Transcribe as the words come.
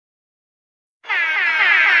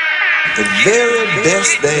The very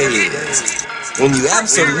best there is. When you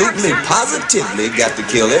absolutely, positively got to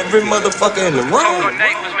kill every motherfucker in the room.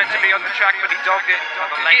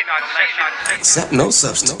 Except no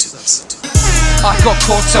substitutes. I got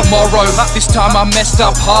caught tomorrow, this time I messed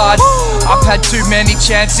up hard. I've had too many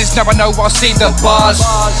chances, now I know I'll see the bars.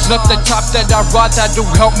 Not the type that I ride that'll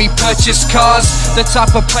help me purchase cars. The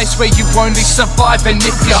type of place where you only survive and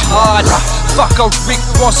if you're hard. Fuck a Rick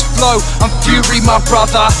Ross flow, I'm Fury my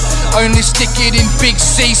brother. Only stick it in Big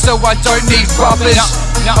C so I don't need rubbers.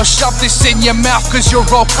 I'll shove this in your mouth cause you're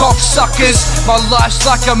all cocksuckers. My life's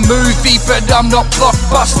like a movie but I'm not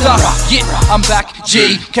Blockbuster. Yeah, I'm back,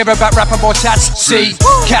 G, care about rapper more tats. C,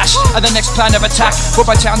 cash, and the next plan of attack. Put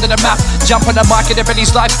my town to the map, jump on the mic and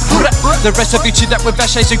everybody's life. The rest of you cheat that with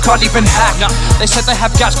Veshes who can't even hack. They said they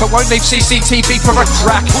have gas but won't leave CCTV for a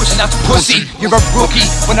crack. And that's pussy, you're a rookie.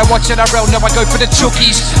 When I watch NRL, now I go for the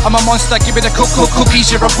chookies. I'm a monster, give me the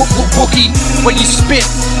cookies. You're a bookie. When you spit,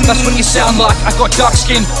 that's what you sound like. I got dark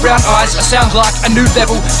skin, brown eyes, I sound like a new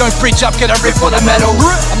level. Don't bridge up, get a rip for the metal.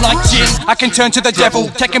 I'm like Jin, I can turn to the devil.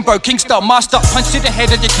 Tekken Bro, Kingstar, Master, punch to the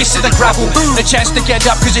head and you kiss to the gravel. The chance to get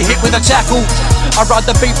up cause you hit with a tackle. I'd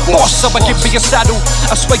rather be boss, so I give me a saddle.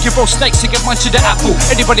 I swear you're all snakes, you get munch of the apple.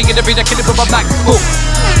 Anybody gonna be the killer with a MacBook?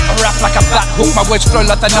 I rap like a bat hook, my words flow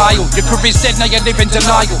like the Nile. Your career's dead, now you live in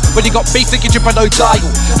denial. When you got beef, think you're below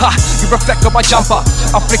dial. Ha, you reflect on my jumper.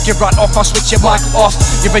 I'll flick you right off, I'll switch your mic off.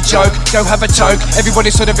 You're a joke, go have a toke.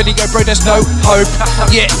 Everybody saw the video, bro, there's no hope.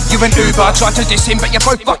 Yeah, you and Uber, try to diss him, but you're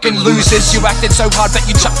both fucking losers. You acted so hard that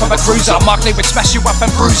you chucked from a cruiser. Mark Lee would smash you up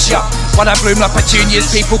and bruise ya. When I bloom like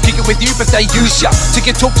petunias, people kick it with you, but they use ya. To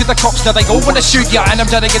get talk to the cops, now they all wanna shoot ya. And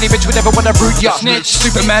I'm done again, bitch would never wanna root ya. Snitch,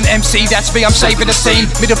 Superman MC, that's me, I'm saving the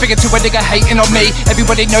scene. Middle finger to a nigga hating on me.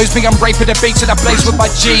 Everybody knows me, I'm raping the beats and I blaze with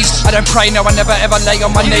my G's. I don't pray, no, I never ever lay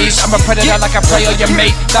on my knees. I'm a predator like I prey on your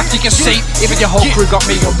meat. Back to your seat, even your whole crew got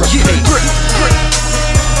me on repeat.